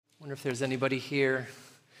wonder if there's anybody here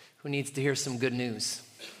who needs to hear some good news.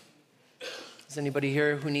 Is anybody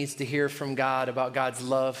here who needs to hear from God about God's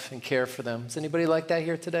love and care for them? Is anybody like that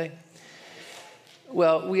here today?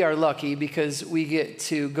 Well, we are lucky because we get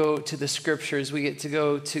to go to the scriptures. We get to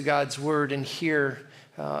go to God's word and hear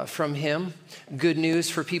from him. Good news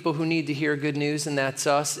for people who need to hear good news, and that's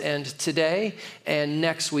us. And today and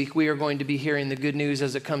next week, we are going to be hearing the good news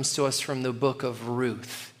as it comes to us from the book of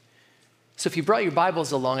Ruth. So if you brought your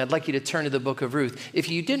Bibles along, I'd like you to turn to the book of Ruth. If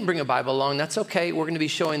you didn't bring a Bible along, that's okay. We're going to be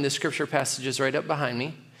showing the scripture passages right up behind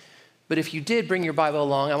me. But if you did bring your Bible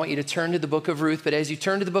along, I want you to turn to the book of Ruth. But as you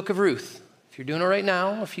turn to the book of Ruth, if you're doing it right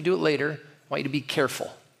now, or if you do it later, I want you to be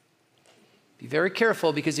careful. Be very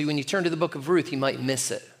careful, because when you turn to the book of Ruth, you might miss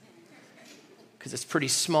it, because it's pretty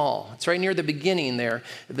small. It's right near the beginning there.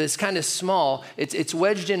 But it's kind of small. It's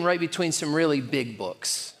wedged in right between some really big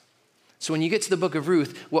books. So when you get to the book of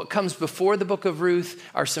Ruth, what comes before the book of Ruth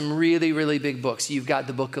are some really, really big books. You've got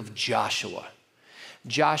the book of Joshua.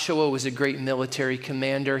 Joshua was a great military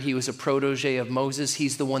commander. He was a protege of Moses.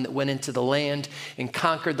 He's the one that went into the land and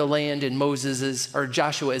conquered the land, and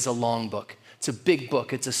Joshua is a long book. It's a big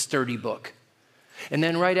book. It's a sturdy book. And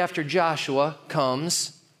then right after Joshua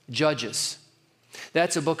comes Judges.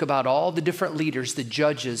 That's a book about all the different leaders, the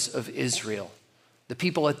judges of Israel. The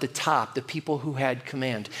people at the top, the people who had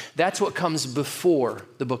command. That's what comes before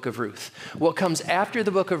the book of Ruth. What comes after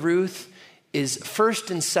the book of Ruth is 1st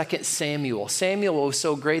and 2nd Samuel. Samuel was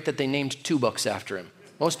so great that they named 2 books after him.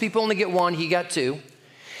 Most people only get 1, he got 2.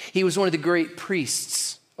 He was one of the great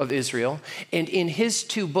priests of Israel. And in his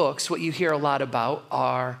 2 books, what you hear a lot about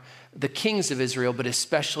are the kings of Israel, but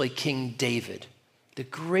especially King David, the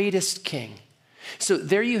greatest king. So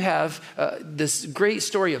there you have this great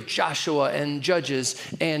story of Joshua and Judges,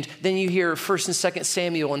 and then you hear 1st and 2nd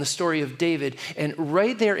Samuel and the story of David, and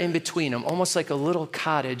right there in between them, almost like a little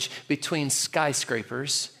cottage between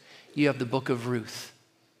skyscrapers, you have the book of Ruth.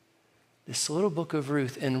 This little book of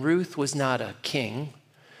Ruth, and Ruth was not a king.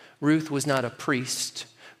 Ruth was not a priest.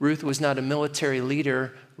 Ruth was not a military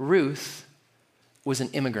leader. Ruth was an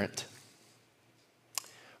immigrant.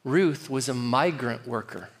 Ruth was a migrant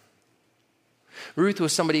worker. Ruth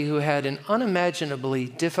was somebody who had an unimaginably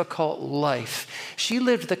difficult life. She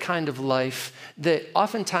lived the kind of life that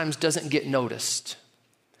oftentimes doesn't get noticed.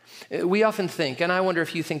 We often think, and I wonder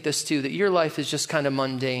if you think this too, that your life is just kind of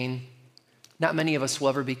mundane. Not many of us will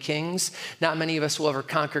ever be kings. Not many of us will ever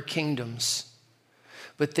conquer kingdoms.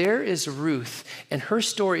 But there is Ruth, and her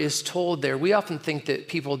story is told there. We often think that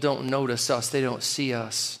people don't notice us, they don't see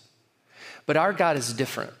us. But our God is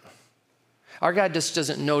different. Our God just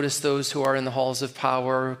doesn't notice those who are in the halls of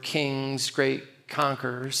power, kings, great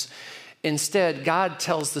conquerors. Instead, God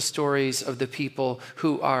tells the stories of the people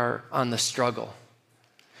who are on the struggle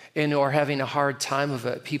and who are having a hard time of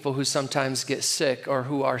it, people who sometimes get sick or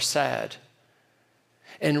who are sad.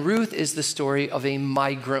 And Ruth is the story of a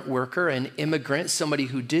migrant worker, an immigrant, somebody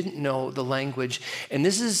who didn't know the language. And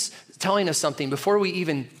this is telling us something before we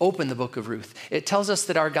even open the book of Ruth. It tells us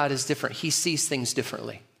that our God is different. He sees things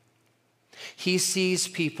differently. He sees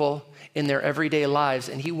people in their everyday lives,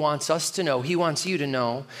 and he wants us to know, he wants you to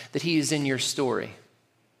know that he is in your story.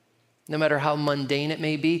 No matter how mundane it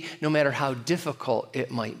may be, no matter how difficult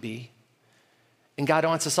it might be. And God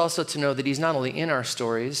wants us also to know that he's not only in our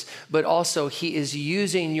stories, but also he is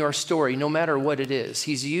using your story, no matter what it is.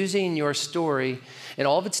 He's using your story in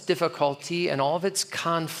all of its difficulty and all of its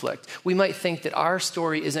conflict. We might think that our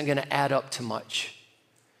story isn't going to add up to much.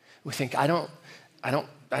 We think, I'm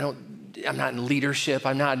not in leadership.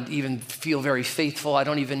 I'm not even feel very faithful. I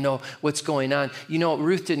don't even know what's going on. You know,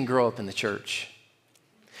 Ruth didn't grow up in the church.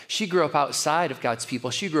 She grew up outside of God's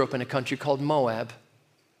people. She grew up in a country called Moab.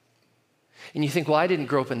 And you think, well, I didn't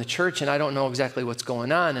grow up in the church, and I don't know exactly what's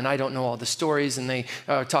going on, and I don't know all the stories, and they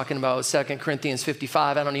are talking about 2 Corinthians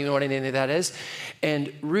 55. I don't even know what any of that is.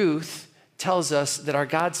 And Ruth tells us that our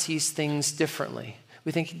God sees things differently.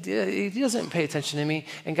 We think, he doesn't pay attention to me.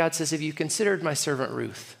 And God says, have you considered my servant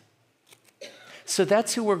Ruth? So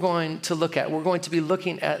that's who we're going to look at. We're going to be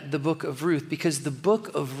looking at the book of Ruth, because the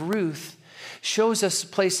book of Ruth shows us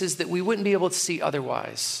places that we wouldn't be able to see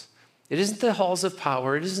otherwise. It isn't the halls of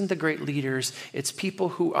power. It isn't the great leaders. It's people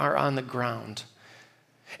who are on the ground.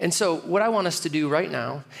 And so what I want us to do right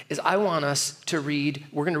now is I want us to read,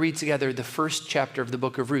 we're going to read together the first chapter of the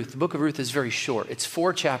book of Ruth. The book of Ruth is very short. It's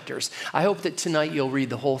 4 chapters. I hope that tonight you'll read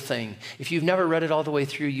the whole thing. If you've never read it all the way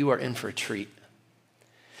through, you are in for a treat.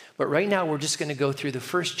 But right now, we're just going to go through the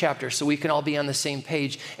first chapter so we can all be on the same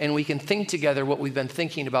page and we can think together what we've been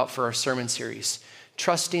thinking about for our sermon series.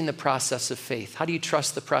 Trusting the process of faith. How do you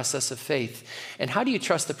trust the process of faith? And how do you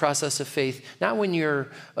trust the process of faith? Not when you're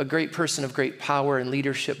a great person of great power and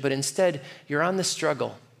leadership, but instead you're on the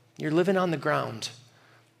struggle. You're living on the ground.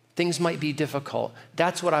 Things might be difficult.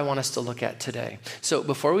 That's what I want us to look at today. So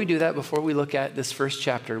before we do that, before we look at this first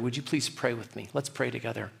chapter, would you please pray with me? Let's pray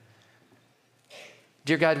together.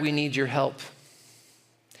 Dear God, we need your help.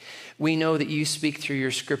 We know that you speak through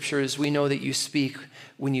your scriptures. We know that you speak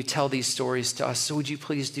when you tell these stories to us. So would you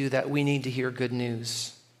please do that? We need to hear good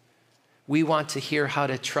news. We want to hear how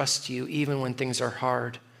to trust you even when things are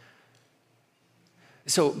hard.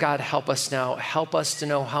 So God, help us now. Help us to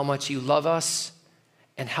know how much you love us,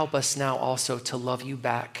 and help us now also to love you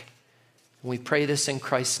back. And we pray this in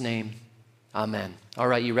Christ's name. Amen. All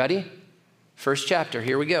right, you ready? First chapter,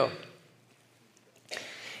 here we go.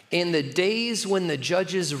 In the days when the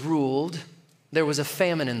judges ruled, there was a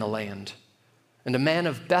famine in the land. And a man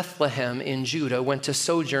of Bethlehem in Judah went to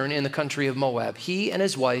sojourn in the country of Moab, he and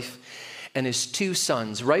his wife and his 2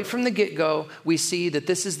 sons. Right from the get-go, we see that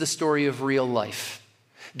this is the story of real life.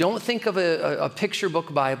 Don't think of a picture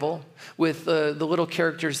book Bible with the little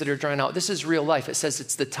characters that are drawn out. This is real life. It says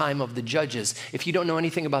it's the time of the judges. If you don't know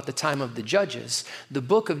anything about the time of the judges, the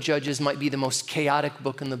book of Judges might be the most chaotic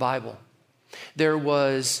book in the Bible. There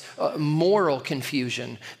was moral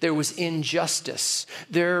confusion. There was injustice.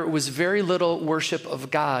 There was very little worship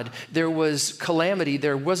of God. There was calamity.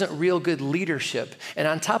 There wasn't real good leadership. And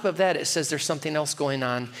on top of that, it says there's something else going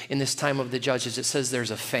on in this time of the judges. It says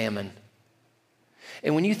there's a famine.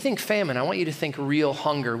 And when you think famine, I want you to think real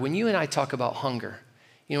hunger. When you and I talk about hunger,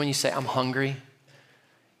 you know, when you say, I'm hungry,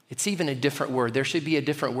 it's even a different word. There should be a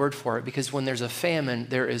different word for it, because when there's a famine,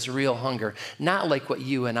 there is real hunger. Not like what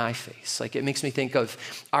you and I face. Like, it makes me think of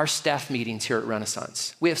our staff meetings here at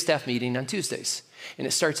Renaissance. We have staff meeting on Tuesdays, and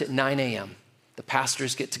it starts at 9 a.m. The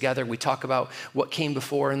pastors get together. We talk about what came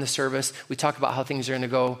before in the service. We talk about how things are going to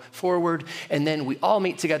go forward. And then we all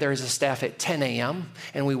meet together as a staff at 10 a.m.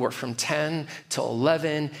 And we work from 10 to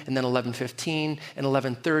 11, and then 11:15 and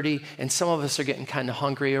 11:30. And some of us are getting kind of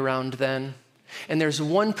hungry around then. And there's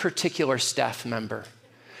one particular staff member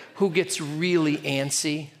who gets really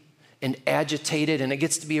antsy and agitated, and it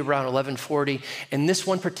gets to be around 11:40. And this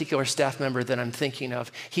one particular staff member that I'm thinking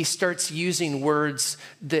of, he starts using words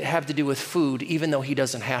that have to do with food, even though he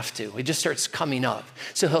doesn't have to. It just starts coming up.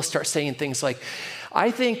 So he'll start saying things like, I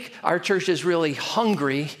think our church is really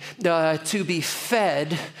hungry to be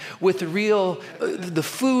fed with the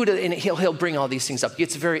food, and he'll bring all these things up. He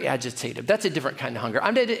gets very agitated. That's a different kind of hunger.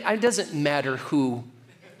 It doesn't matter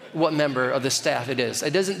what member of the staff it is.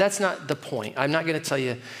 That's not the point. I'm not going to tell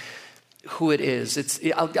you who it is.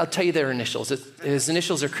 I'll tell you their initials. His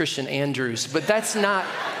initials are Christian Andrews, but that's not,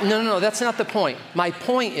 no, that's not the point. My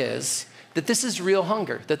point is that this is real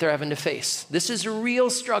hunger that they're having to face. This is a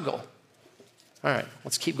real struggle. All right,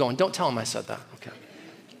 let's keep going. Don't tell him I said that. Okay.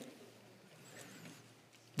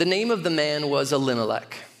 The name of the man was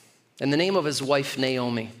Elimelech, and the name of his wife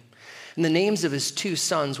Naomi. And the names of his 2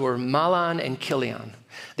 sons were Mahlon and Chilion.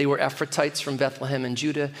 They were Ephrathites from Bethlehem in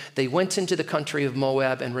Judah. They went into the country of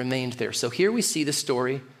Moab and remained there. So here we see the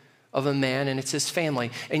story of a man, and it's his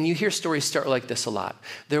family. And you hear stories start like this a lot.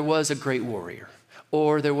 There was a great warrior,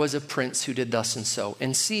 or there was a prince who did thus and so.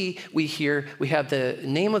 And we have the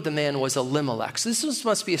name of the man was Elimelech. So this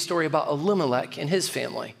must be a story about Elimelech and his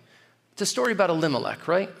family. It's a story about Elimelech,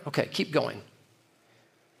 right? Okay, keep going.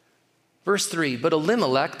 Verse 3, but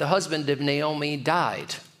Elimelech, the husband of Naomi,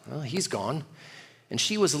 died. Well, he's gone. And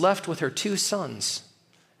she was left with her 2 sons.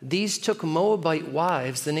 These took Moabite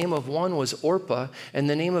wives. The name of one was Orpah, and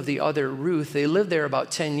the name of the other Ruth. They lived there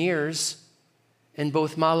about 10 years, and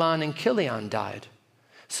both Mahlon and Chilion died.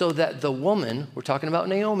 So that the woman, we're talking about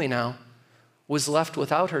Naomi now, was left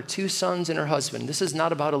without her 2 sons and her husband. This is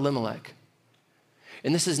not about Elimelech.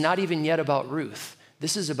 And this is not even yet about Ruth.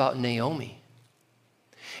 This is about Naomi.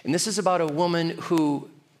 And this is about a woman who,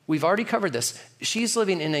 we've already covered this. She's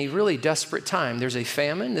living in a really desperate time. There's a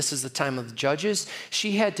famine. This is the time of the judges.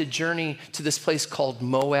 She had to journey to this place called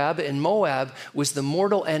Moab, and Moab was the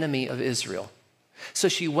mortal enemy of Israel. So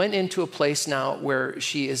she went into a place now where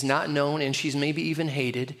she is not known, and she's maybe even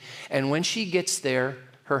hated. And when she gets there,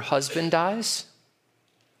 her husband dies,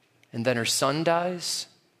 and then her son dies,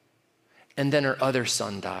 and then her other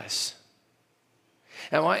son dies.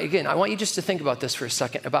 And I want you just to think about this for a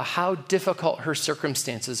second, about how difficult her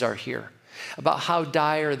circumstances are here, about how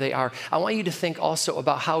dire they are. I want you to think also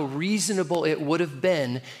about how reasonable it would have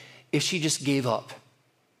been if she just gave up.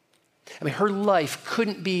 I mean, her life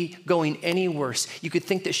couldn't be going any worse. You could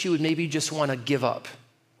think that she would maybe just want to give up.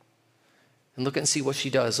 And look and see what she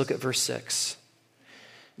does. Look at verse 6.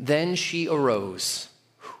 Then she arose.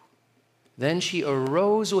 Then she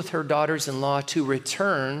arose with her daughters-in-law to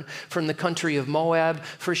return from the country of Moab,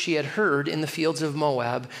 for she had heard in the fields of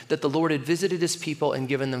Moab that the Lord had visited his people and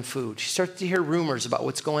given them food. She started to hear rumors about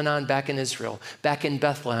what's going on back in Israel, back in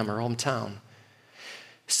Bethlehem, her hometown.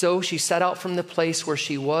 So she set out from the place where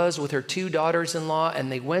she was with her 2 daughters-in-law,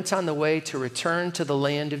 and they went on the way to return to the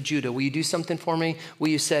land of Judah. Will you do something for me? Will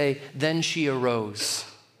you say, then she arose?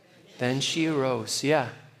 Then she arose, yeah.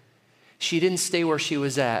 She didn't stay where she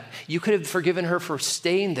was at. You could have forgiven her for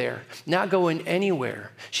staying there, not going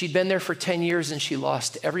anywhere. She'd been there for 10 years and she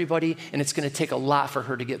lost everybody, and it's going to take a lot for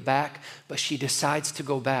her to get back, but she decides to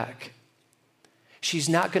go back. She's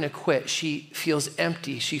not going to quit. She feels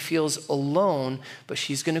empty. She feels alone, but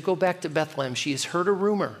she's going to go back to Bethlehem. She has heard a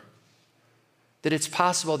rumor that it's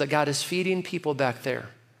possible that God is feeding people back there.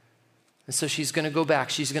 And so she's going to go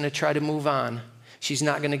back. She's going to try to move on. She's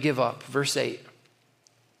not going to give up. Verse 8.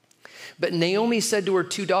 But Naomi said to her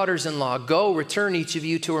 2 daughters-in-law, go, return each of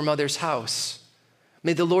you to her mother's house.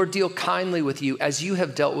 May the Lord deal kindly with you as you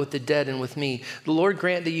have dealt with the dead and with me. The Lord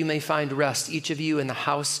grant that you may find rest, each of you in the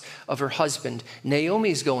house of her husband.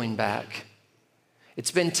 Naomi's going back.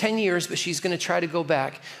 It's been 10 years, but she's going to try to go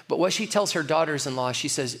back. But what she tells her daughters-in-law, she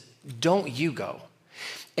says, don't you go.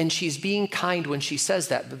 And she's being kind when she says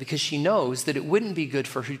that, but because she knows that it wouldn't be good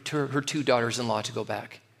for her 2 daughters-in-law to go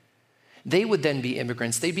back. They would then be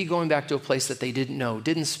immigrants. They'd be going back to a place that they didn't know,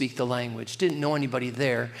 didn't speak the language, didn't know anybody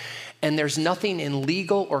there. And there's nothing in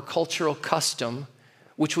legal or cultural custom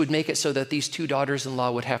which would make it so that these 2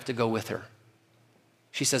 daughters-in-law would have to go with her.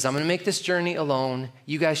 She says, I'm going to make this journey alone.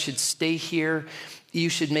 You guys should stay here. You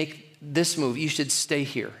should make this move. You should stay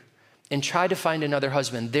here and try to find another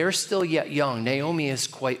husband. They're still yet young. Naomi is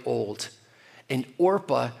quite old. And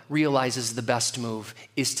Orpah realizes the best move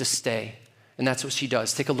is to stay. And that's what she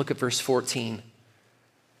does. Take a look at verse 14.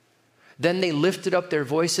 Then they lifted up their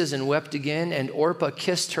voices and wept again, and Orpah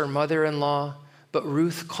kissed her mother-in-law, but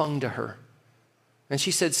Ruth clung to her. And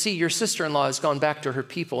she said, see, your sister-in-law has gone back to her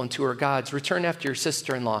people and to her gods. Return after your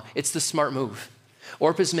sister-in-law. It's the smart move.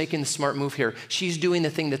 Orpah's making the smart move here. She's doing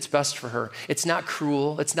the thing that's best for her. It's not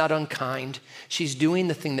cruel. It's not unkind. She's doing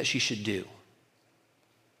the thing that she should do.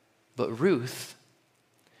 But Ruth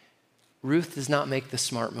does not make the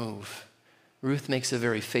smart move. Ruth makes a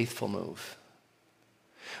very faithful move.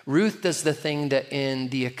 Ruth does the thing that in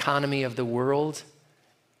the economy of the world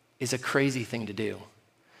is a crazy thing to do.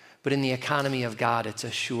 But in the economy of God, it's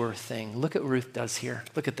a sure thing. Look at what Ruth does here.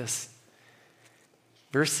 Look at this.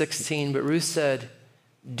 Verse 16, but Ruth said,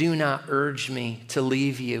 do not urge me to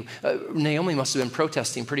leave you. Naomi must have been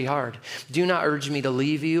protesting pretty hard. Do not urge me to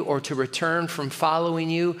leave you or to return from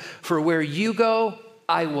following you, for where you go,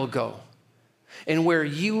 I will go. And where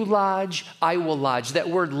you lodge, I will lodge. That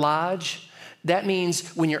word lodge, that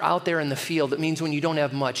means when you're out there in the field. It means when you don't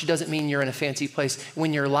have much. It doesn't mean you're in a fancy place.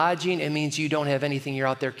 When you're lodging, it means you don't have anything. You're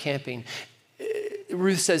out there camping.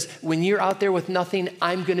 Ruth says, when you're out there with nothing,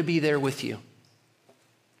 I'm going to be there with you.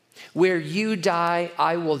 Where you die,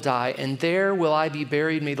 I will die, and there will I be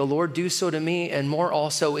buried. May the Lord do so to me, and more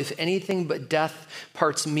also, if anything but death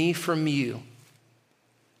parts me from you.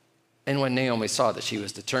 And when Naomi saw that she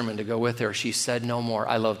was determined to go with her, she said no more.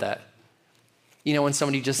 I love that. You know, when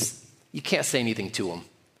somebody you can't say anything to them.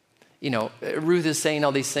 You know, Ruth is saying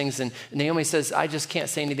all these things, and Naomi says, I just can't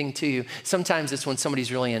say anything to you. Sometimes it's when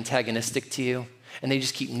somebody's really antagonistic to you, and they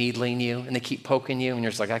just keep needling you, and they keep poking you, and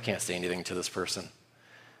you're just like, I can't say anything to this person.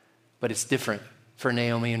 But it's different for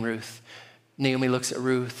Naomi and Ruth. Naomi looks at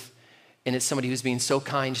Ruth, and it's somebody who's being so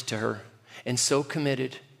kind to her, and so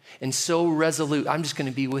committed, and so resolute. I'm just going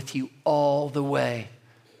to be with you all the way.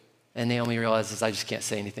 And Naomi realizes, I just can't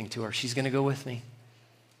say anything to her. She's going to go with me.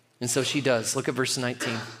 And so she does. Look at verse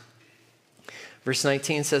 19. Verse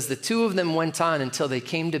 19 says, the 2 of them went on until they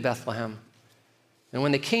came to Bethlehem. And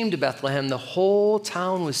when they came to Bethlehem, the whole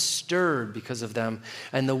town was stirred because of them.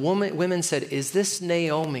 And the women said, is this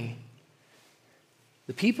Naomi?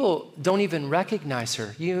 The people don't even recognize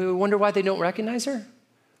her. You wonder why they don't recognize her?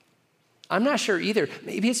 I'm not sure either.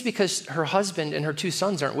 Maybe it's because her husband and her 2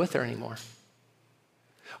 sons aren't with her anymore.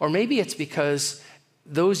 Or maybe it's because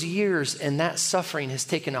those years and that suffering has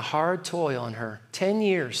taken a hard toll on her. 10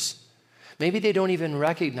 years. Maybe they don't even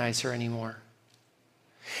recognize her anymore.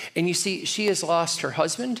 And you see, she has lost her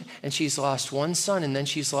husband, and she's lost 1 son, and then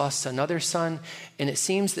she's lost another son. And it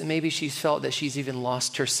seems that maybe she's felt that she's even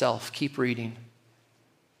lost herself. Keep reading.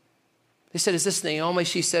 They said, is this Naomi?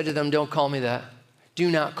 She said to them, don't call me that. Do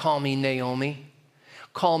not call me Naomi.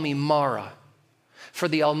 Call me Mara. For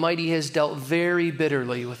the Almighty has dealt very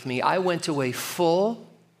bitterly with me. I went away full,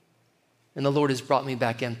 and the Lord has brought me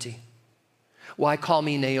back empty. Why call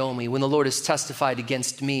me Naomi when the Lord has testified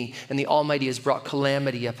against me and the Almighty has brought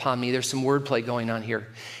calamity upon me? There's some wordplay going on here.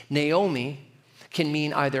 Naomi can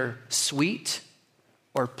mean either sweet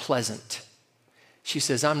or pleasant. She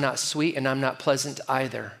says, I'm not sweet and I'm not pleasant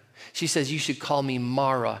either. She says, you should call me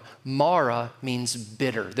Mara. Mara means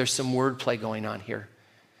bitter. There's some wordplay going on here.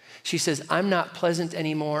 She says, I'm not pleasant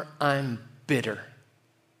anymore, I'm bitter.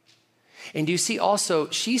 And you see also,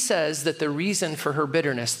 she says that the reason for her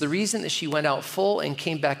bitterness, the reason that she went out full and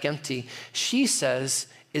came back empty, she says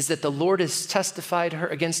is that the Lord has testified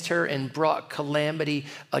against her and brought calamity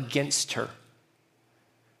against her.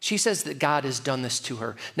 She says that God has done this to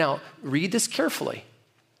her. Now, read this carefully.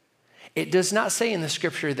 It does not say in the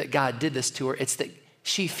scripture that God did this to her. It's that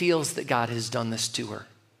she feels that God has done this to her.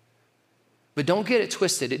 But don't get it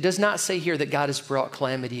twisted. It does not say here that God has brought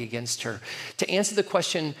calamity against her. To answer the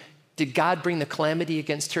question, did God bring the calamity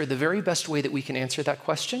against her? The very best way that we can answer that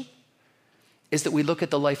question is that we look at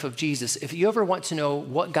the life of Jesus. If you ever want to know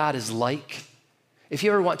what God is like, if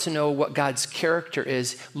you ever want to know what God's character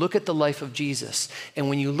is, look at the life of Jesus. And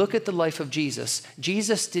when you look at the life of Jesus,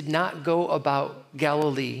 Jesus did not go about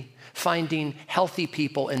Galilee finding healthy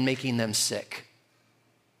people and making them sick.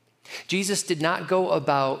 Jesus did not go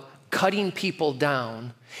about cutting people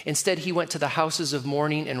down. Instead, he went to the houses of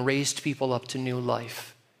mourning and raised people up to new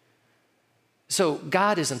life. So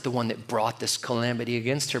God isn't the one that brought this calamity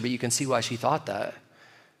against her, but you can see why she thought that.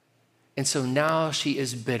 And so now she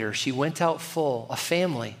is bitter. She went out full, a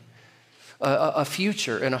family, a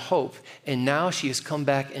future and a hope. And now she has come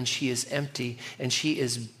back and she is empty and she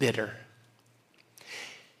is bitter.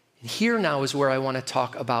 And here now is where I want to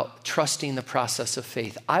talk about trusting the process of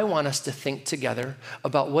faith. I want us to think together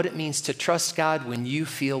about what it means to trust God when you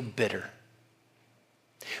feel bitter.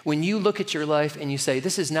 When you look at your life and you say,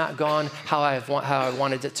 this has not gone how I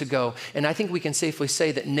wanted it to go. And I think we can safely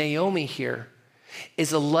say that Naomi here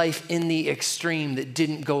is a life in the extreme that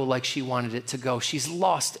didn't go like she wanted it to go. She's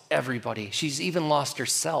lost everybody. She's even lost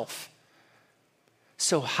herself.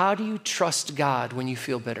 So how do you trust God when you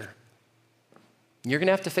feel bitter? You're going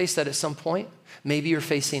to have to face that at some point. Maybe you're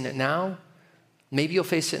facing it now. Maybe you'll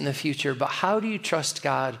face it in the future, but how do you trust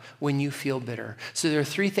God when you feel bitter? So there are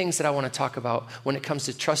three things that I want to talk about when it comes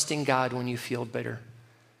to trusting God when you feel bitter.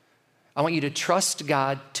 I want you to trust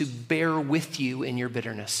God to bear with you in your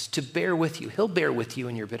bitterness, to bear with you. He'll bear with you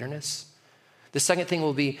in your bitterness. The second thing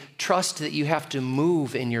will be trust that you have to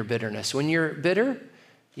move in your bitterness. When you're bitter,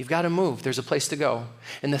 you've got to move. There's a place to go.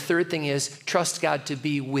 And the third thing is trust God to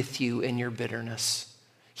be with you in your bitterness.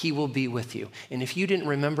 He will be with you. And if you didn't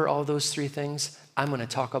remember all those three things, I'm going to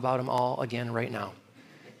talk about them all again right now.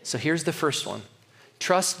 So here's the first one.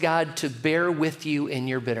 Trust God to bear with you in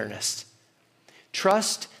your bitterness.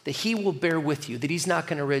 Trust that he will bear with you, that he's not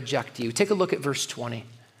going to reject you. Take a look at verse 20.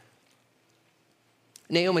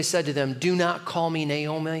 Naomi said to them, do not call me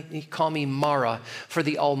Naomi, call me Mara, for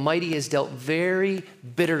the Almighty has dealt very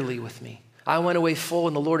bitterly with me. I went away full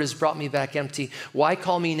and the Lord has brought me back empty. Why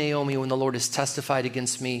call me Naomi when the Lord has testified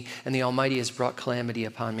against me and the Almighty has brought calamity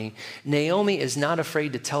upon me? Naomi is not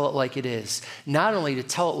afraid to tell it like it is. Not only to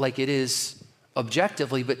tell it like it is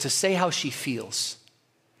objectively, but to say how she feels.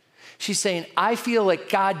 She's saying, I feel like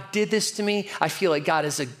God did this to me. I feel like God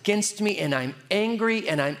is against me and I'm angry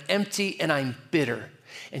and I'm empty and I'm bitter.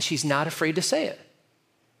 And she's not afraid to say it.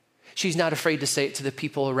 She's not afraid to say it to the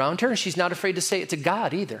people around her. And she's not afraid to say it to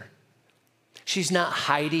God either. She's not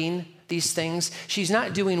hiding these things. She's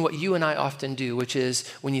not doing what you and I often do, which is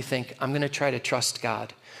when you think, I'm going to try to trust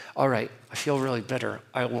God. All right, I feel really bitter.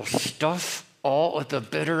 I will stuff all of the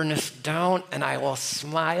bitterness down and I will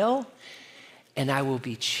smile and I will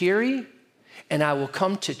be cheery and I will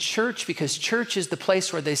come to church because church is the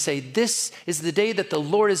place where they say, this is the day that the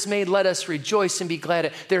Lord has made. Let us rejoice and be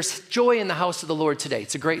glad. There's joy in the house of the Lord today.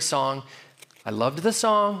 It's a great song. I loved the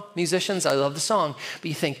song, musicians, I love the song. But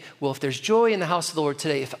you think, well, if there's joy in the house of the Lord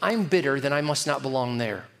today, if I'm bitter, then I must not belong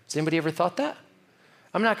there. Has anybody ever thought that?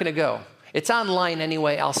 I'm not going to go. It's online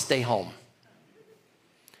anyway, I'll stay home.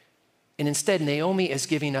 And instead, Naomi is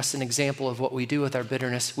giving us an example of what we do with our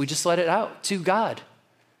bitterness. We just let it out to God.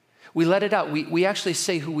 We let it out. We actually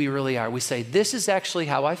say who we really are. We say, this is actually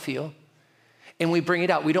how I feel. And we bring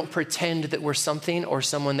it out. We don't pretend that we're something or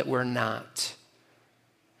someone that we're not.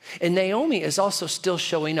 And Naomi is also still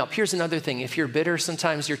showing up. Here's another thing. If you're bitter,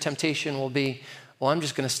 sometimes your temptation will be, well, I'm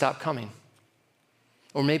just going to stop coming.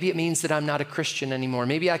 Or maybe it means that I'm not a Christian anymore.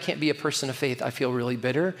 Maybe I can't be a person of faith. I feel really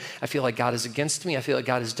bitter. I feel like God is against me. I feel like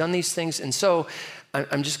God has done these things. And so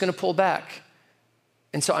I'm just going to pull back.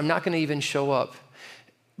 And so I'm not going to even show up.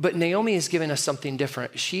 But Naomi is giving us something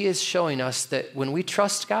different. She is showing us that when we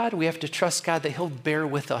trust God, we have to trust God that he'll bear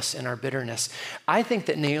with us in our bitterness. I think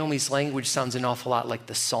that Naomi's language sounds an awful lot like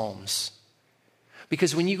the Psalms.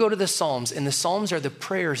 Because when you go to the Psalms, and the Psalms are the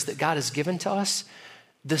prayers that God has given to us,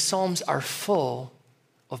 the Psalms are full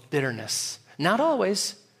of bitterness. Not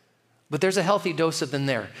always, but there's a healthy dose of them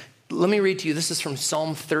there. Let me read to you. This is from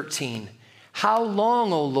Psalm 13. How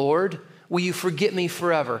long, O Lord, will you forget me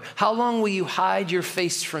forever? How long will you hide your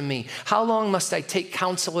face from me? How long must I take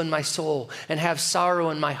counsel in my soul and have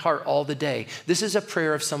sorrow in my heart all the day? This is a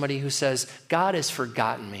prayer of somebody who says, God has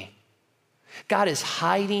forgotten me. God is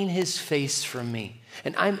hiding his face from me,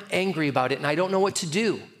 and I'm angry about it, and I don't know what to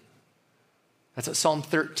do. That's what Psalm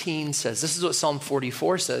 13 says. This is what Psalm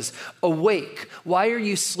 44 says. Awake, why are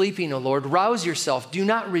you sleeping, O Lord? Rouse yourself. Do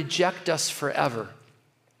not reject us forever.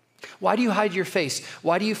 Why do you hide your face?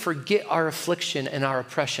 Why do you forget our affliction and our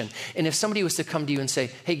oppression? And if somebody was to come to you and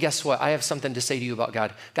say, hey, guess what? I have something to say to you about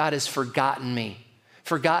God. God has forgotten me,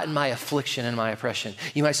 forgotten my affliction and my oppression.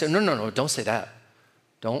 You might say, no, don't say that.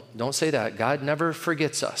 Don't say that. God never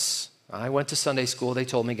forgets us. I went to Sunday school. They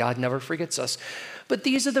told me God never forgets us. But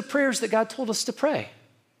these are the prayers that God told us to pray,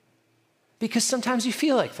 because sometimes you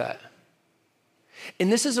feel like that.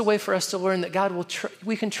 And this is a way for us to learn that God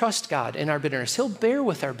we can trust God in our bitterness. He'll bear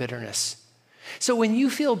with our bitterness. So when you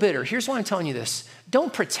feel bitter, here's why I'm telling you this.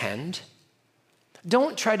 Don't pretend.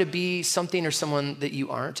 Don't try to be something or someone that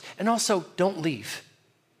you aren't. And also, don't leave.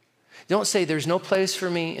 Don't say there's no place for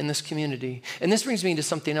me in this community. And this brings me to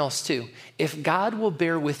something else too. If God will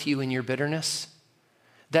bear with you in your bitterness,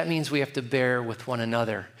 that means we have to bear with one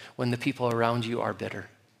another when the people around you are bitter.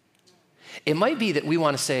 It might be that we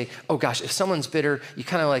want to say, oh gosh, if someone's bitter, you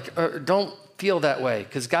kind of like, don't feel that way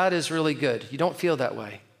because God is really good. You don't feel that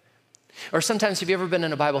way. Or sometimes, have you ever been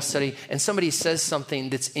in a Bible study and somebody says something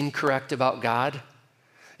that's incorrect about God?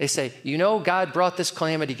 They say, God brought this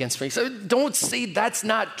calamity against me. So don't say that's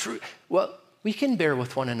not true. Well, we can bear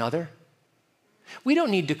with one another. We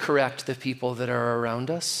don't need to correct the people that are around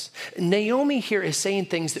us. Naomi here is saying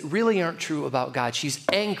things that really aren't true about God. She's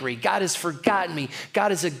angry. God has forgotten me.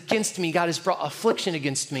 God is against me. God has brought affliction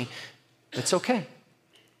against me. It's okay.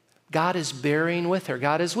 God is bearing with her.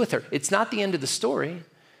 God is with her. It's not the end of the story.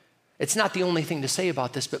 It's not the only thing to say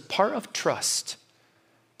about this, but part of trust,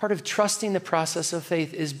 part of trusting the process of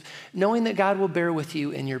faith is knowing that God will bear with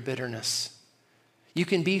you in your bitterness. You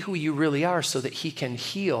can be who you really are so that he can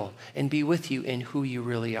heal and be with you in who you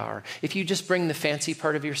really are. If you just bring the fancy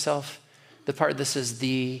part of yourself, the part that says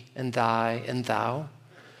thee and thy and thou,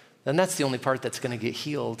 then that's the only part that's going to get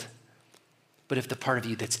healed. But if the part of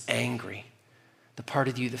you that's angry, the part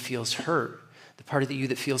of you that feels hurt, the part of you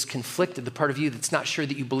that feels conflicted, the part of you that's not sure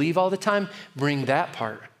that you believe all the time, bring that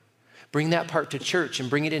part. Bring that part to church and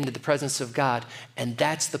bring it into the presence of God. And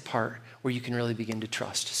that's the part where you can really begin to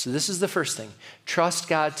trust. So this is the first thing. Trust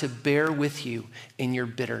God to bear with you in your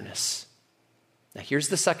bitterness. Now here's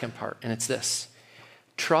the second part, and it's this.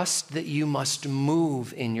 Trust that you must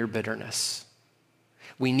move in your bitterness.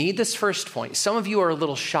 We need this first point. Some of you are a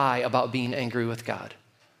little shy about being angry with God.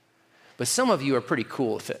 But some of you are pretty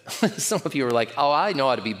cool with it. Some of you are like, oh, I know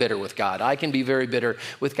how to be bitter with God. I can be very bitter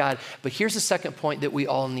with God. But here's the second point that we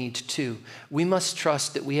all need too. We must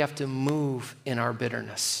trust that we have to move in our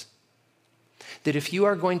bitterness. That if you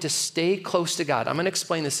are going to stay close to God, I'm going to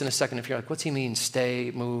explain this in a second. If you're like, what's he mean?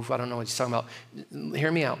 Stay, move, I don't know what he's talking about.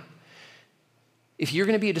 Hear me out. If you're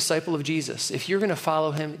going to be a disciple of Jesus, if you're going to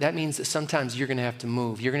follow him, that means that sometimes you're going to have to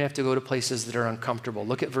move. You're going to have to go to places that are uncomfortable.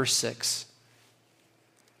 Look at verse 6.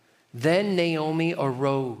 Then Naomi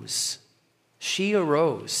arose. She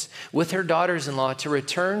arose with her daughters-in-law to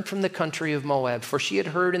return from the country of Moab, for she had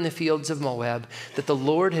heard in the fields of Moab that the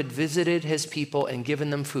Lord had visited his people and given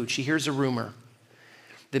them food. She hears a rumor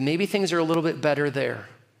that maybe things are a little bit better there.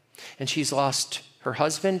 And she's lost her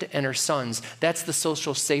husband and her sons. That's the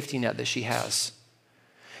social safety net that she has.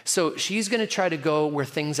 So she's going to try to go where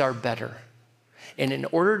things are better. And in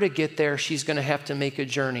order to get there, she's going to have to make a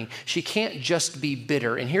journey. She can't just be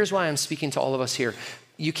bitter. And here's why I'm speaking to all of us here.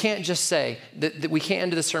 You can't just say that we can't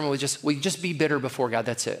end the sermon with just be bitter before God.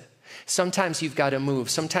 That's it. Sometimes you've got to move.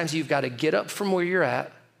 Sometimes you've got to get up from where you're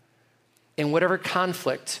at in whatever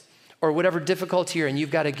conflict or whatever difficulty you're in.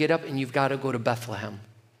 You've got to get up and you've got to go to Bethlehem.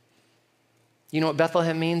 You know what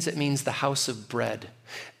Bethlehem means? It means the house of bread.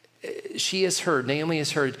 She has heard, Naomi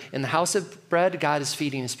has heard, in the house of bread, God is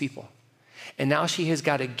feeding his people. And now she has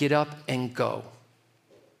got to get up and go.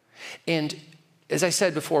 And as I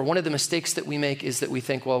said before, one of the mistakes that we make is that we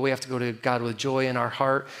think, well, we have to go to God with joy in our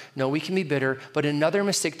heart. No, we can be bitter. But another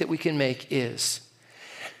mistake that we can make is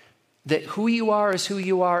that who you are is who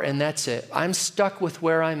you are, and that's it. I'm stuck with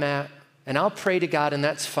where I'm at, and I'll pray to God, and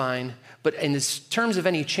that's fine. But in terms of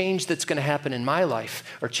any change that's going to happen in my life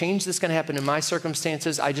or change that's going to happen in my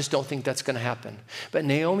circumstances, I just don't think that's going to happen. But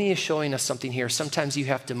Naomi is showing us something here. Sometimes you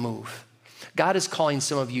have to move. God is calling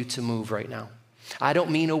some of you to move right now. I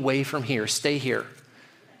don't mean away from here, stay here.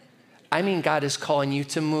 I mean God is calling you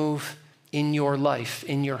to move in your life,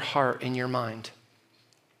 in your heart, in your mind.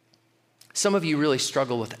 Some of you really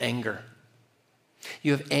struggle with anger.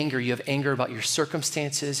 You have anger about your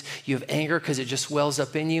circumstances. You have anger because it just wells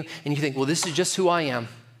up in you. And you think, well, this is just who I am.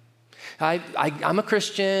 I'm a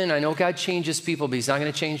Christian. I know God changes people, but he's not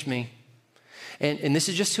going to change me. And this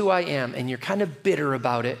is just who I am. And you're kind of bitter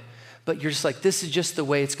about it, but you're just like, this is just the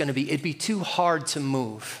way it's going to be. It'd be too hard to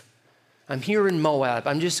move. I'm here in Moab.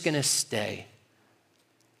 I'm just going to stay.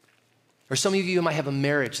 Or some of you might have a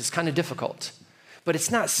marriage that's kind of difficult, but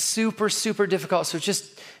it's not super, super difficult. So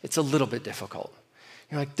it's a little bit difficult.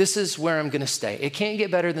 You're like, this is where I'm going to stay. It can't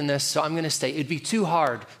get better than this, so I'm going to stay. It'd be too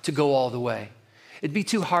hard to go all the way. It'd be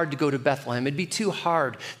too hard to go to Bethlehem. It'd be too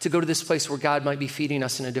hard to go to this place where God might be feeding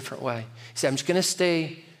us in a different way. You say, I'm just going to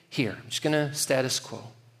stay here. I'm just going to status quo.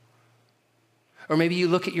 Or maybe you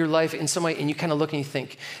look at your life in some way and you kind of look and you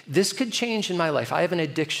think, this could change in my life. I have an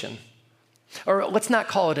addiction. Or let's not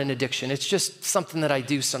call it an addiction. It's just something that I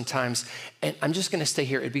do sometimes. And I'm just going to stay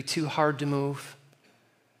here. It'd be too hard to move.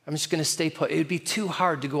 I'm just going to stay put. It would be too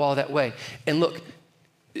hard to go all that way. And look,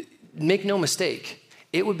 make no mistake.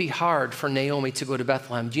 It would be hard for Naomi to go to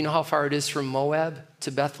Bethlehem. Do you know how far it is from Moab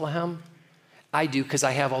to Bethlehem? I do, because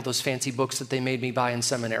I have all those fancy books that they made me buy in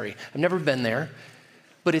seminary. I've never been there,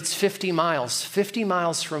 but it's 50 miles. 50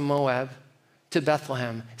 miles from Moab to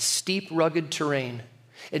Bethlehem. Steep, rugged terrain.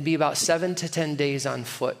 It'd be about 7 to 10 days on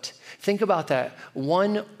foot. Think about that.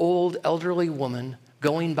 One old elderly woman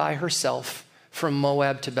going by herself from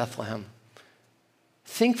Moab to Bethlehem.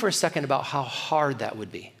 Think for a second about how hard that would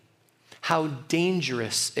be, how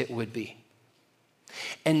dangerous it would be.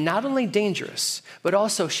 And not only dangerous, but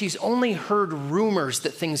also she's only heard rumors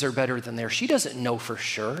that things are better than there. She doesn't know for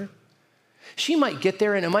sure. She might get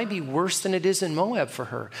there and it might be worse than it is in Moab for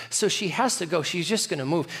her. So she has to go. She's just going to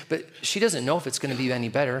move. But she doesn't know if it's going to be any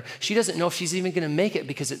better. She doesn't know if she's even going to make it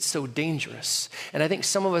because it's so dangerous. And I think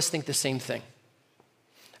some of us think the same thing.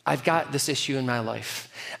 I've got this issue in my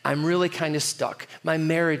life. I'm really kind of stuck. My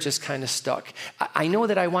marriage is kind of stuck. I know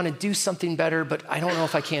that I want to do something better, but I don't know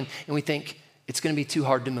if I can. And we think it's going to be too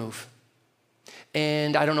hard to move.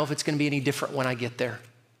 And I don't know if it's going to be any different when I get there.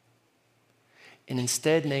 And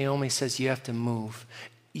instead, Naomi says you have to move.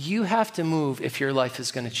 You have to move if your life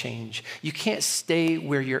is going to change. You can't stay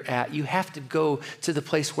where you're at. You have to go to the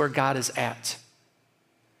place where God is at.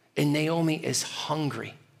 And Naomi is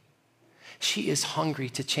hungry. She is hungry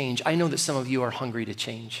to change. I know that some of you are hungry to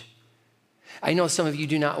change. I know some of you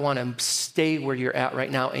do not want to stay where you're at right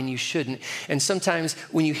now, and you shouldn't. And sometimes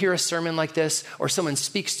when you hear a sermon like this, or someone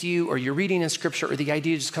speaks to you, or you're reading in scripture, or the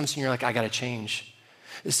idea just comes to you, and you're like, I got to change.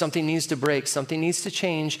 Something needs to break. Something needs to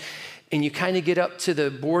change. And you kind of get up to the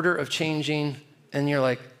border of changing, and you're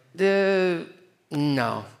like, no.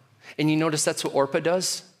 And you notice that's what Orpah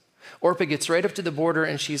does? Orpah gets right up to the border,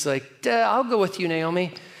 and she's like, I'll go with you,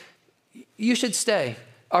 Naomi. You should stay.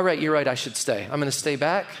 All right, you're right, I should stay. I'm going to stay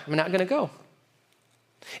back. I'm not going to go.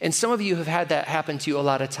 And some of you have had that happen to you a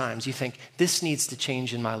lot of times. You think, this needs to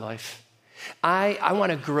change in my life. I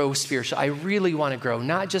want to grow spiritually. I really want to grow,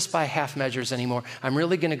 not just by half measures anymore. I'm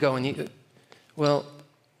really going to go. And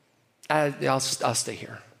I'll stay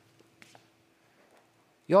here.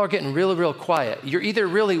 Y'all are getting real, real quiet. You're either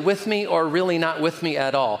really with me or really not with me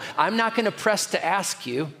at all. I'm not going to press to ask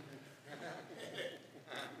you.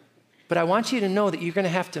 But I want you to know that you're going to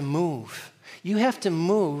have to move. You have to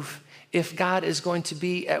move if God is going to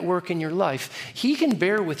be at work in your life. He can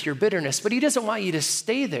bear with your bitterness, but he doesn't want you to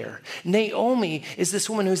stay there. Naomi is this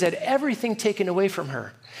woman who's had everything taken away from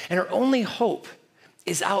her, and her only hope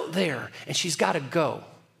is out there, and she's got to go.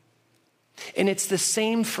 And it's the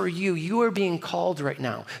same for you. You are being called right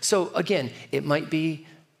now. So again, it might be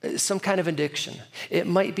some kind of addiction. It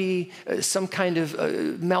might be some kind of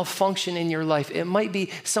malfunction in your life. It might be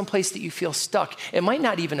someplace that you feel stuck. It might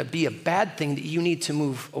not even be a bad thing that you need to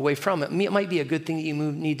move away from. It might be a good thing that you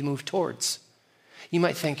need to move towards. You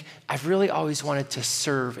might think, I've really always wanted to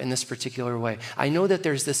serve in this particular way. I know that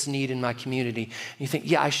there's this need in my community. You think,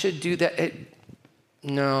 yeah, I should do that.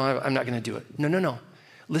 No, I'm not going to do it. No.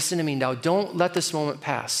 Listen to me now. Don't let this moment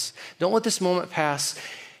pass. Don't let this moment pass.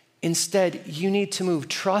 Instead, you need to move.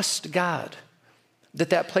 Trust God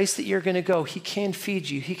that place that you're going to go, he can feed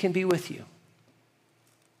you. He can be with you.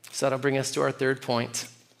 So that'll bring us to our third point.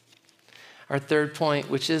 our third point,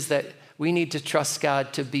 which is that we need to trust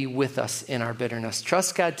God to be with us in our bitterness.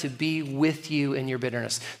 Trust God to be with you in your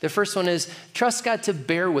bitterness. The first one is trust God to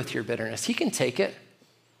bear with your bitterness. He can take it.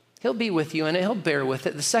 He'll be with you in it. He'll bear with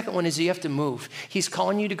it. The second one is you have to move. He's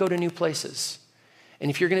calling you to go to new places.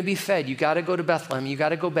 And if you're going to be fed, you got to go to Bethlehem. You got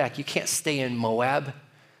to go back. You can't stay in Moab.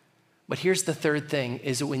 But here's the third thing,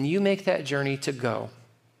 is that when you make that journey to go,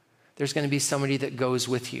 there's going to be somebody that goes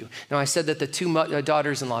with you. Now, I said that the two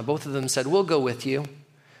daughters-in-law, both of them said, we'll go with you.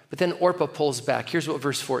 But then Orpah pulls back. Here's what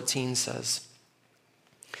verse 14 says.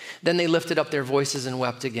 Then they lifted up their voices and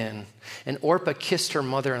wept again. And Orpah kissed her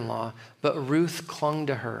mother-in-law, but Ruth clung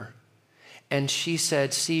to her. And she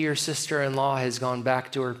said, see, your sister-in-law has gone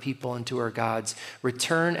back to her people and to her gods.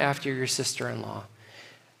 Return after your sister-in-law.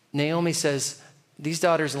 Naomi says, these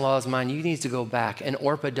daughters-in-law is mine. You need to go back. And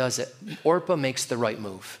Orpah does it. Orpah makes the right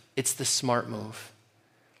move. It's the smart move.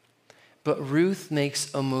 But Ruth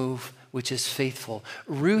makes a move which is faithful.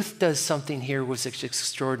 Ruth does something here which is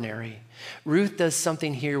extraordinary. Ruth does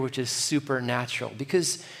something here which is supernatural.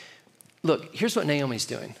 Because, look, here's what Naomi's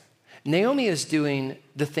doing. Naomi is doing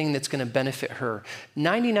the thing that's going to benefit her.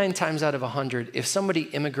 99 times out of 100, if somebody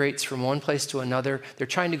immigrates from one place to another, they're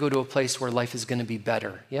trying to go to a place where life is going to be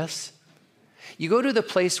better. Yes? You go to the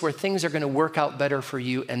place where things are going to work out better for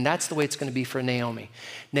you, and that's the way it's going to be for Naomi.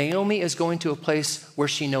 Naomi is going to a place where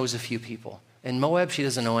she knows a few people. In Moab, she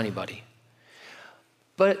doesn't know anybody.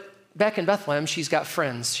 But back in Bethlehem, she's got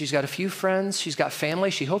friends. She's got a few friends. She's got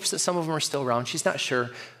family. She hopes that some of them are still around. She's not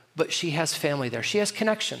sure, but she has family there. She has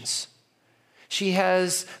connections. She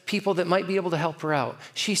has people that might be able to help her out.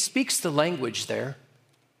 She speaks the language there.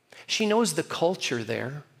 She knows the culture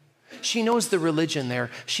there. She knows the religion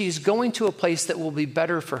there. She's going to a place that will be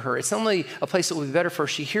better for her. It's not only a place that will be better for her,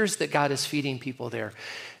 she hears that God is feeding people there.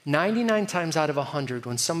 99 times out of 100,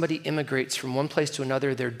 when somebody immigrates from one place to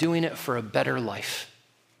another, they're doing it for a better life.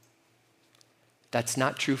 That's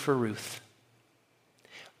not true for Ruth.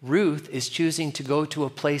 Ruth is choosing to go to a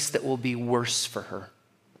place that will be worse for her.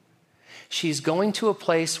 She's going to a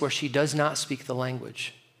place where she does not speak the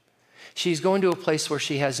language. She's going to a place where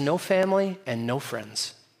she has no family and no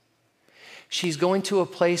friends. She's going to a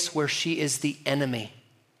place where she is the enemy.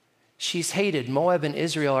 She's hated. Moab and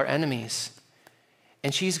Israel are enemies.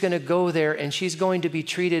 And she's going to go there and she's going to be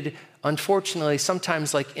treated, unfortunately,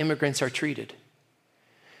 sometimes like immigrants are treated.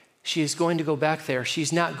 She is going to go back there.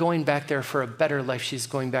 She's not going back there for a better life. She's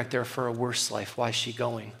going back there for a worse life. Why is she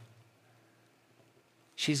going?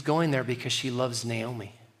 She's going there because she loves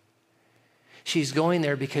Naomi. She's going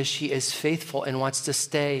there because she is faithful and wants to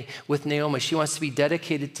stay with Naomi. She wants to be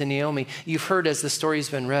dedicated to Naomi. You've heard as the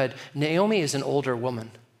story's been read, Naomi is an older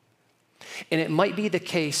woman. And it might be the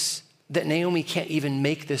case that Naomi can't even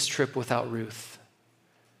make this trip without Ruth.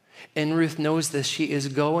 And Ruth knows this. She is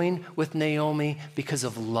going with Naomi because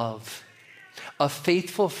of love. A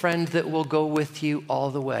faithful friend that will go with you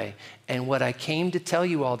all the way. And what I came to tell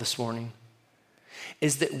you all this morning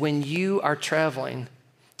is that when you are traveling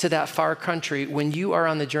to that far country, when you are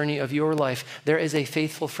on the journey of your life, there is a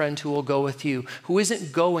faithful friend who will go with you, who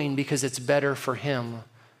isn't going because it's better for him,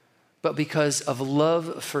 but because of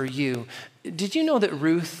love for you. Did you know that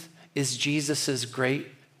Ruth is Jesus's great,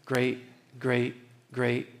 great, great,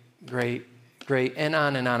 great, great, great, and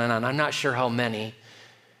on and on and on. I'm not sure how many.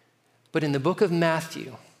 But in the book of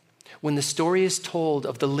Matthew, when the story is told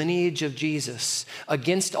of the lineage of Jesus,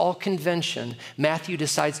 against all convention, Matthew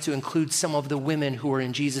decides to include some of the women who were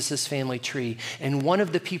in Jesus' family tree. And one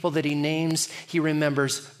of the people that he names, he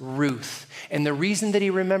remembers Ruth. And the reason that he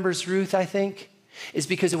remembers Ruth, I think, is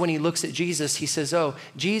because when he looks at Jesus, he says, oh,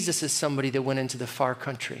 Jesus is somebody that went into the far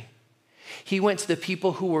country. He went to the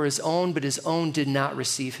people who were his own, but his own did not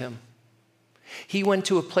receive him. He went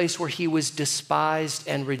to a place where he was despised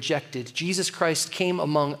and rejected. Jesus Christ came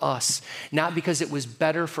among us, not because it was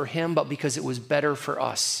better for him, but because it was better for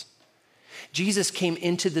us. Jesus came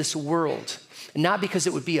into this world, not because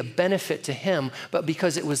it would be a benefit to him, but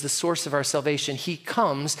because it was the source of our salvation. He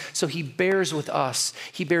comes, so he bears with us.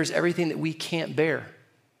 He bears everything that we can't bear.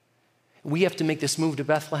 We have to make this move to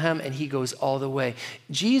Bethlehem, and he goes all the way.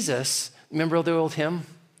 Jesus, remember the old hymn?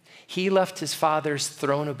 He left his Father's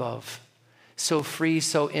throne above, so free,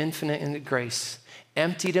 so infinite in grace,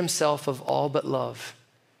 emptied himself of all but love,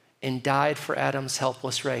 and died for Adam's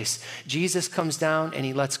helpless race. Jesus comes down and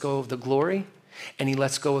he lets go of the glory, and he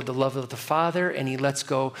lets go of the love of the Father, and he lets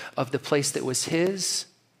go of the place that was his.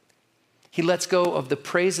 He lets go of the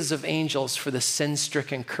praises of angels for the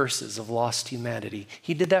sin-stricken curses of lost humanity.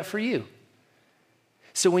 He did that for you.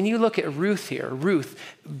 So when you look at Ruth here, Ruth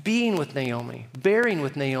being with Naomi, bearing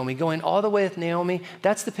with Naomi, going all the way with Naomi,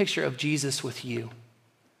 that's the picture of Jesus with you.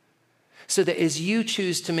 So that as you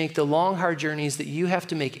choose to make the long, hard journeys that you have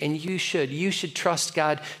to make, and you should trust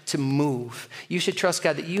God to move. You should trust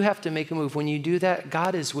God that you have to make a move. When you do that,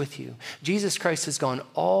 God is with you. Jesus Christ has gone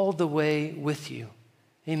all the way with you.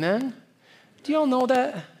 Amen? Do you all know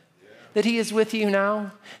that? That he is with you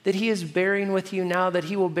now? That he is bearing with you now? That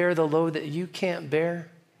he will bear the load that you can't bear?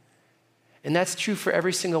 And that's true for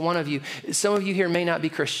every single one of you. Some of you here may not be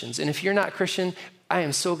Christians. And if you're not Christian, I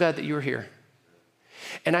am so glad that you're here.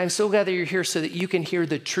 And I'm so glad that you're here so that you can hear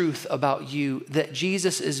the truth about you, that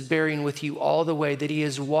Jesus is bearing with you all the way, that he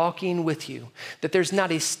is walking with you, that there's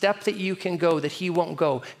not a step that you can go that he won't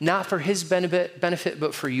go, not for his benefit,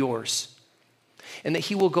 but for yours. And that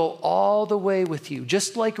he will go all the way with you,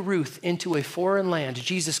 just like Ruth into a foreign land.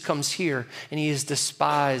 Jesus comes here and he is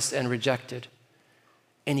despised and rejected.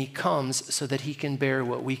 And he comes so that he can bear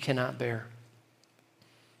what we cannot bear.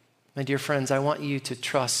 My dear friends, I want you to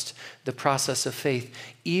trust the process of faith,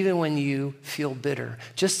 even when you feel bitter,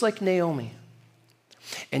 just like Naomi.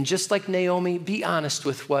 And just like Naomi, be honest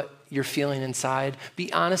with what you're feeling inside.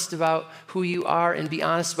 Be honest about who you are and be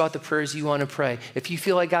honest about the prayers you want to pray. If you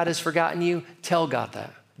feel like God has forgotten you, tell God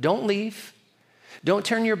that. Don't leave. Don't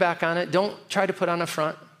turn your back on it. Don't try to put on a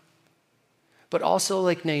front. But also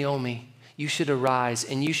like Naomi, you should arise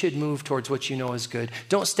and you should move towards what you know is good.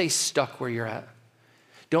 Don't stay stuck where you're at.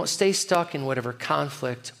 Don't stay stuck in whatever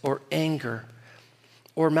conflict or anger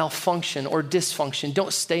or malfunction or dysfunction.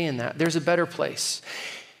 Don't stay in that. There's a better place.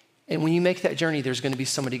 And when you make that journey, there's going to be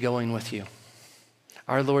somebody going with you.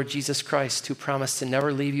 Our Lord Jesus Christ, who promised to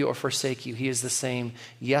never leave you or forsake you. He is the same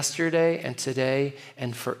yesterday and today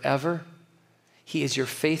and forever. He is your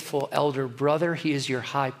faithful elder brother. He is your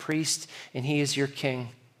high priest and he is your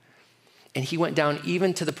king. And he went down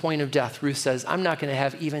even to the point of death. Ruth says, I'm not going to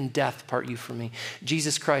have even death part you from me.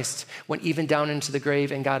 Jesus Christ went even down into the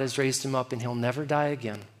grave and God has raised him up and he'll never die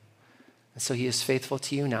again. And so he is faithful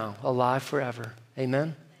to you now, alive forever.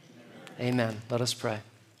 Amen? Amen. Let us pray.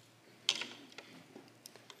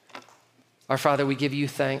 Our Father, we give you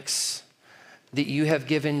thanks that you have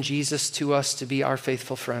given Jesus to us to be our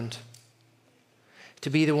faithful friend, to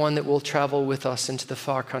be the one that will travel with us into the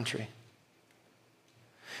far country.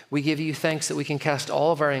 We give you thanks that we can cast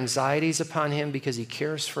all of our anxieties upon him because he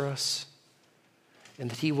cares for us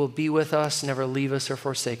and that he will be with us, never leave us or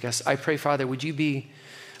forsake us. I pray, Father, would you be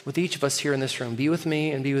with each of us here in this room? Be with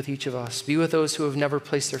me and be with each of us. Be with those who have never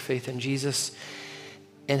placed their faith in Jesus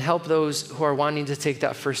and help those who are wanting to take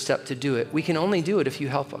that first step to do it. We can only do it if you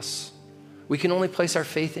help us. We can only place our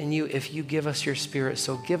faith in you if you give us your spirit.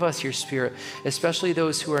 So give us your spirit, especially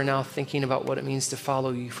those who are now thinking about what it means to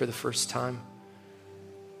follow you for the first time.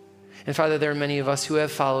 And Father, there are many of us who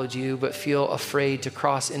have followed you but feel afraid to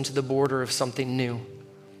cross into the border of something new.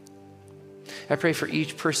 I pray for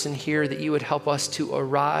each person here that you would help us to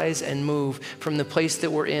arise and move from the place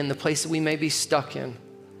that we're in, the place that we may be stuck in.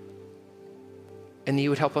 And that you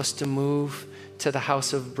would help us to move to the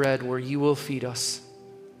house of bread where you will feed us.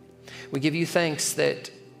 We give you thanks that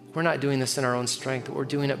we're not doing this in our own strength, but we're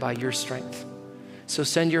doing it by your strength. So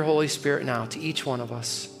send your Holy Spirit now to each one of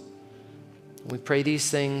us. We pray these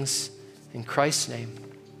things in Christ's name.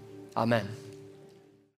 Amen.